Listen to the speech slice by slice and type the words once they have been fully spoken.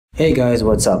Hey guys,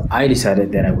 what's up? I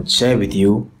decided that I would share with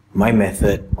you my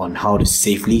method on how to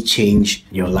safely change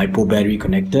your LiPo battery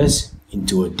connectors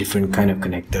into a different kind of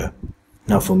connector.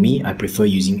 Now for me, I prefer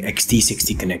using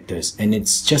XT60 connectors, and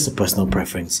it's just a personal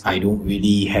preference. I don't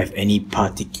really have any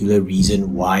particular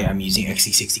reason why I'm using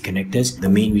XT60 connectors. The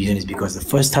main reason is because the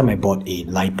first time I bought a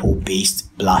LiPo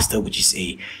based blaster, which is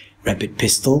a rapid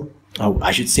pistol,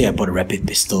 I should say I bought a rapid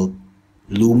pistol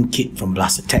loom kit from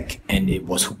Blaster Tech, and it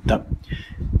was hooked up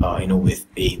with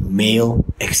a male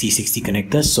XT60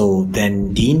 connector. So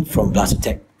then Dean from Blaster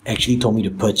Tech actually told me to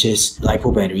purchase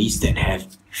LiPo batteries that have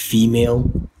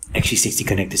female XT60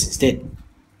 connectors instead.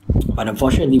 But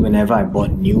unfortunately, whenever I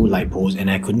bought new LiPos and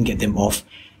I couldn't get them off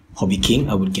Hobby King,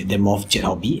 I would get them off Jet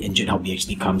Hobby, and Jet Hobby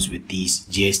actually comes with these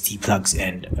JST plugs.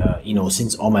 And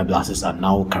since all my blasters are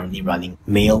now currently running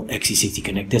male XT60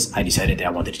 connectors, I decided that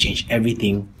I wanted to change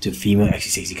everything to female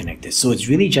XT60 connectors. So it's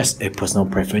really just a personal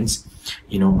preference.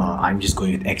 I'm just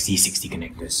going with XT60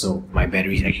 connectors. So my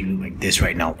batteries actually look like this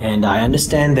right now. And I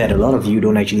understand that a lot of you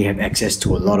don't actually have access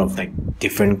to a lot of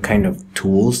different kind of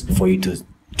tools for you to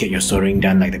get your soldering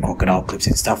done, like the crocodile clips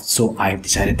and stuff. So I have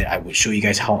decided that I would show you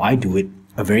guys how I do it,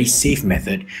 a very safe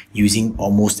method using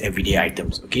almost everyday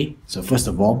items. Okay, so first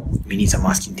of all, we need some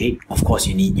masking tape. Of course,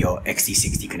 you need your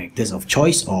XT60 connectors of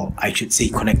choice, or I should say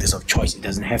connectors of choice. It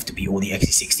doesn't have to be only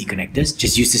XT60 connectors.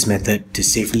 Just use this method to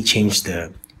safely change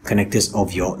the connectors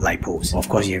of your LiPos. Of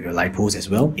course, you have your LiPos as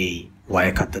well, a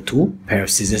wire cutter tool, pair of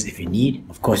scissors if you need.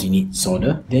 Of course, you need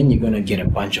solder. Then you're gonna get a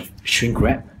bunch of shrink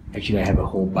wrap. Actually, I have a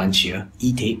whole bunch here.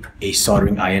 E-tape, a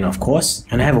soldering iron, of course,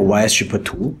 and I have a wire stripper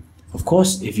tool. Of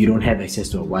course, if you don't have access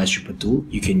to a wire stripper tool,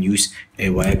 you can use a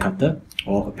wire cutter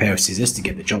or a pair of scissors to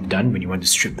get the job done when you want to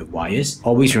strip the wires.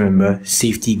 Always remember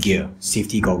safety gear.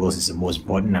 Safety goggles is the most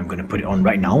important. I'm going to put it on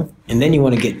right now. And then you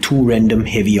want to get two random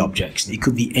heavy objects. It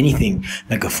could be anything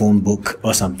like a phone book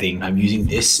or something. I'm using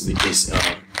this, which is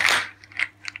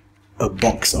a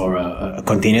box or a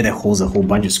container that holds a whole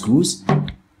bunch of screws,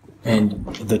 and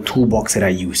the toolbox that I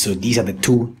use. So these are the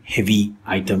two heavy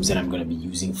items that I'm going to be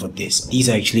using for this. These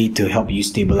are actually to help you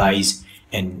stabilize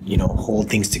and hold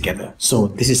things together. So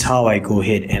this is how I go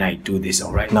ahead and I do this.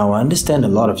 Alright, now I understand a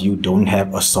lot of you don't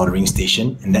have a soldering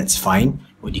station, and that's fine.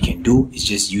 What you can do is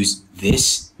just use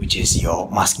this, which is your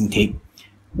masking tape,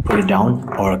 put it down,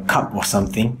 or a cup or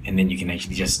something, and then you can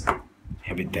actually just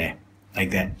have it there like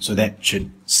that. So that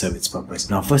should serve its purpose.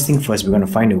 Now first thing first, we're going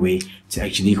to find a way to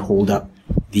actually hold up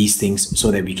these things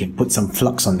so that we can put some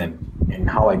flux on them. And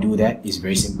how I do that is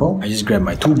very simple. I just grab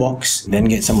my toolbox, then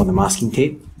get some of the masking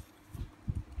tape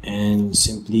and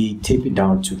simply tape it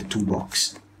down to the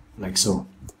toolbox like so.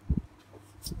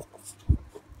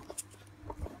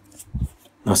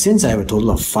 Now since I have a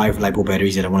total of 5 LiPo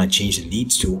batteries that I want to change the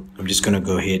leads to, I'm just going to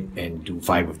go ahead and do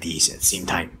 5 of these at the same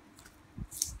time.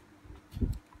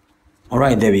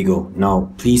 Alright, there we go.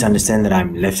 Now, please understand that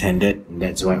I'm left-handed, and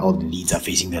that's why all the leads are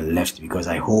facing the left, because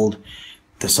I hold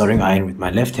the soldering iron with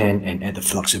my left hand and add the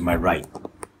flux with my right.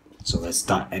 So let's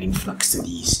start adding flux to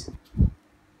these.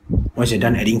 Once you're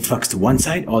done adding flux to one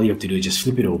side, all you have to do is just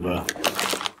flip it over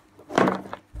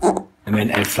and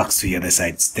then add flux to the other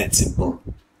side. It's that simple.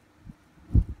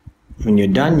 When you're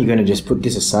done, you're going to just put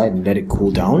this aside and let it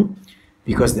cool down,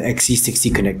 because the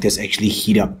XT60 connectors actually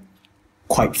heat up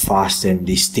quite fast and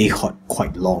they stay hot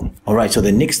quite long. Alright, so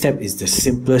the next step is the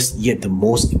simplest yet the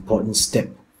most important step,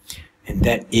 and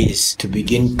that is to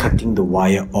begin cutting the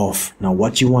wire off. Now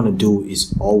what you want to do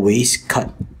is always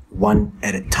cut one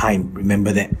at a time.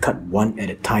 Remember that, cut one at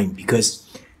a time, because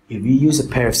if you use a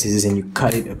pair of scissors and you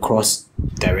cut it across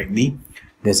directly,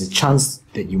 there's a chance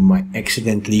that you might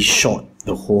accidentally short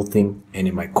the whole thing and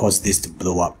it might cause this to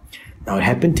blow up. Now it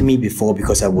happened to me before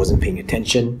because I wasn't paying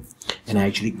attention, and I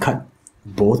actually cut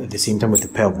both at the same time with a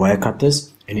pair of wire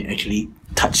cutters, and it actually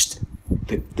touched.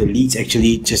 The leads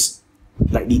actually just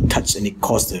lightly touched, and it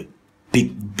caused a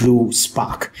big blue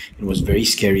spark. It was very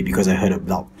scary because I heard a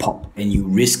loud pop, and you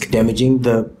risk damaging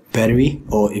the battery,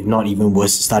 or if not even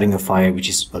worse, starting a fire, which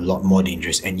is a lot more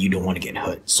dangerous, and you don't want to get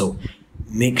hurt. So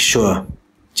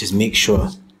just make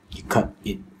sure you cut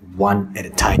it one at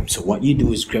a time. So what you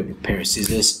do is grab a pair of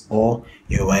scissors or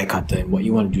your wire cutter, and what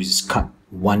you want to do is just cut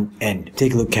one end.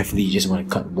 Take a look carefully. You just want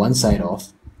to cut one side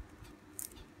off,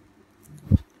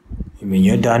 and when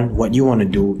you're done, what you want to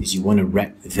do is you want to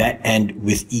wrap that end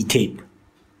with e-tape.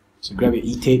 So grab your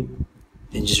e-tape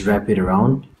and just wrap it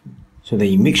around so that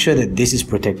you make sure that this is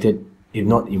protected. If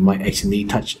not, you might accidentally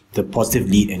touch the positive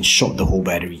lead and short the whole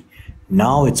battery.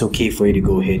 Now it's okay for you to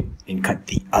go ahead and cut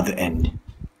the other end.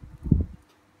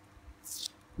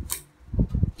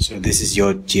 So this is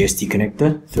your JST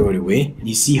connector. Throw it away.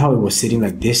 You see how it was sitting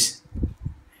like this?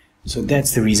 So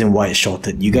that's the reason why it's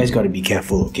shorted. You guys got to be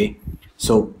careful, okay?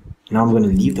 So now I'm going to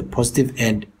leave the positive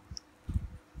end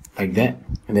like that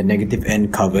and the negative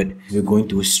end covered. We're going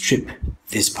to strip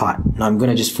this part. Now I'm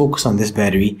going to just focus on this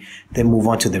battery, then move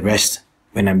on to the rest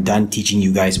when I'm done teaching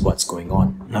you guys what's going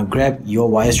on. Now grab your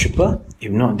wire stripper.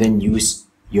 If not, then use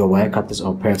your wire cutters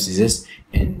or a pair of scissors,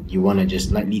 and you want to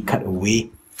just lightly cut away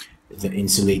the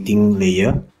insulating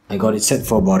layer. I got it set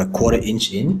for about 1/4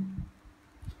 inch in,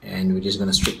 and we're just going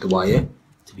to strip the wire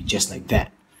to be just like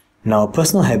that. Now a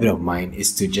personal habit of mine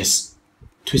is to just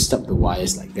twist up the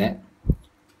wires like that,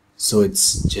 so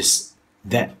it's just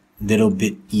that little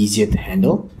bit easier to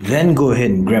handle. Then go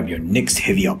ahead and grab your next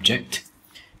heavy object,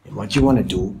 and what you want to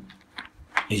do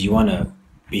is you want to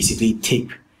basically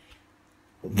tape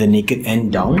the naked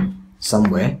end down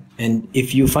somewhere. And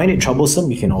if you find it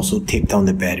troublesome, you can also tape down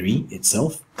the battery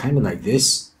itself, kind of like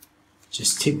this.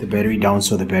 Just tape the battery down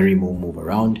so the battery won't move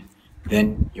around.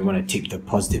 Then you want to tape the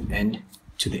positive end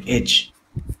to the edge.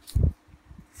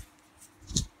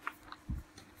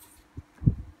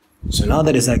 So now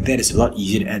that it's like that, it's a lot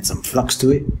easier to add some flux to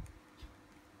it.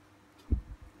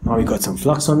 Now we got some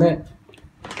flux on that.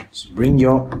 Just bring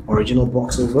your original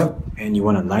box over and you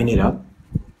want to line it up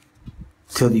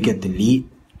till you get the lead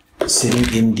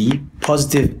sitting in the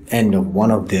positive end of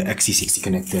one of the XC60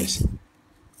 connectors.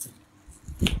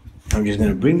 I'm just going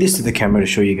to bring this to the camera to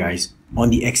show you guys. On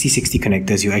the XC60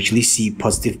 connectors, you actually see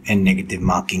positive and negative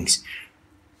markings.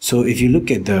 So if you look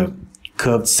at the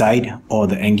curved side or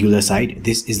the angular side,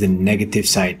 this is the negative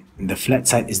side. And the flat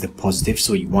side is the positive,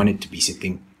 so you want it to be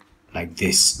sitting like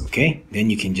this, okay? Then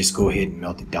you can just go ahead and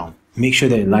melt it down. Make sure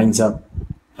that it lines up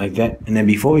like that. And then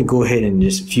before we go ahead and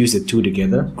just fuse the two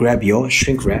together, grab your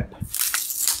shrink wrap,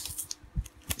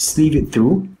 sleeve it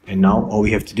through, and now all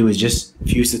we have to do is just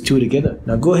fuse the two together.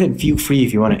 Now go ahead and feel free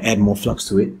if you want to add more flux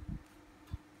to it.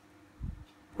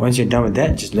 Once you're done with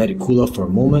that, just let it cool off for a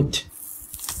moment.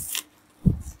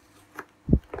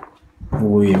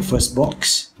 Over your first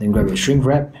box, then grab your shrink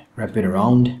wrap, wrap it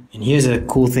around. And here's a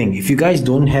cool thing: if you guys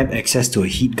don't have access to a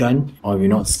heat gun, or if you're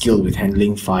not skilled with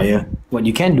handling fire, what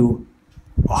you can do,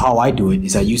 or how I do it,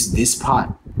 is I use this part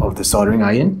of the soldering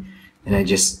iron and I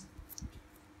just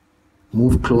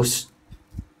move close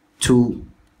to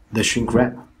the shrink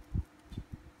wrap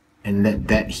and let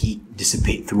that heat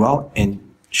dissipate throughout and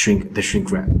shrink the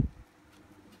shrink wrap.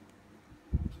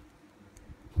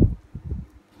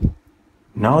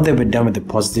 Now that we're done with the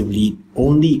positive lead,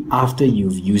 only after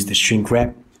you've used the shrink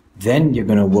wrap, then you're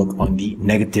going to work on the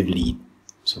negative lead.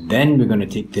 So then we're going to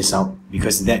take this out,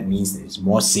 because that means that it's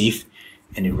more safe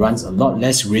and it runs a lot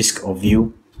less risk of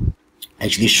you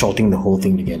actually shorting the whole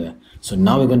thing together. So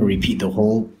now we're going to repeat the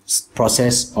whole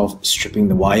process of stripping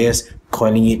the wires,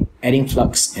 coiling it, adding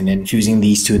flux, and then fusing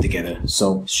these two together.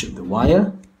 So strip the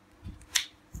wire,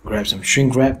 grab some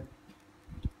shrink wrap,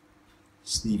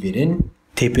 sleeve it in,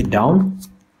 tape it down,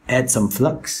 add some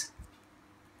flux.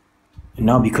 And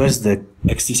now because the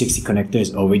XT60 connector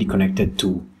is already connected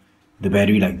to the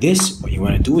battery like this, what you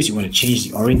want to do is you want to change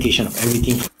the orientation of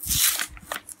everything.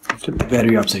 Flip the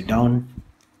battery upside down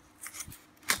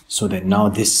so that now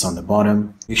this is on the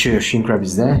bottom. Make sure your shrink wrap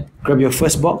is there. Grab your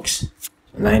first box,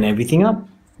 line everything up,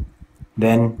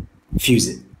 then fuse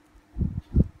it.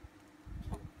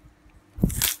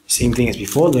 Same thing as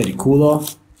before, let it cool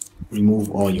off. Remove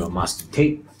all your masking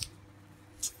tape,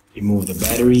 remove the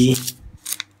battery,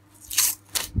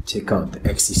 take out the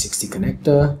XT60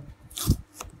 connector,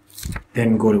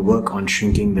 then go to work on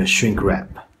shrinking the shrink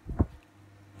wrap.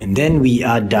 And then we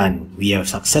are done. We have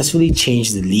successfully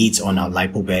changed the leads on our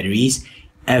LiPo batteries.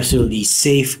 Absolutely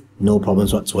safe, no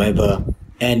problems whatsoever,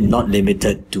 and not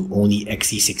limited to only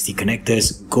XT60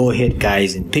 connectors. Go ahead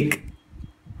guys and pick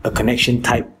a connection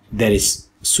type that is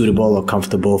suitable or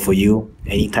comfortable for you,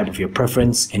 any type of your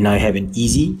preference, and now you have an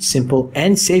easy, simple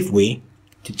and safe way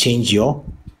to change your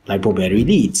LiPo battery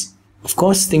leads. Of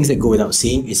course, things that go without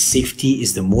saying is safety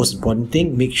is the most important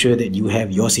thing. Make sure that you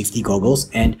have your safety goggles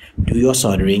and do your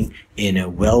soldering in a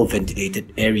well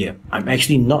ventilated area. I'm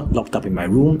actually not locked up in my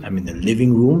room. I'm in the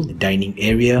living room, the dining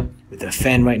area, with a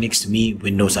fan right next to me.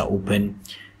 Windows are open.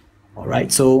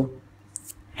 Alright, so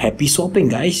happy swapping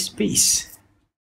guys. Peace.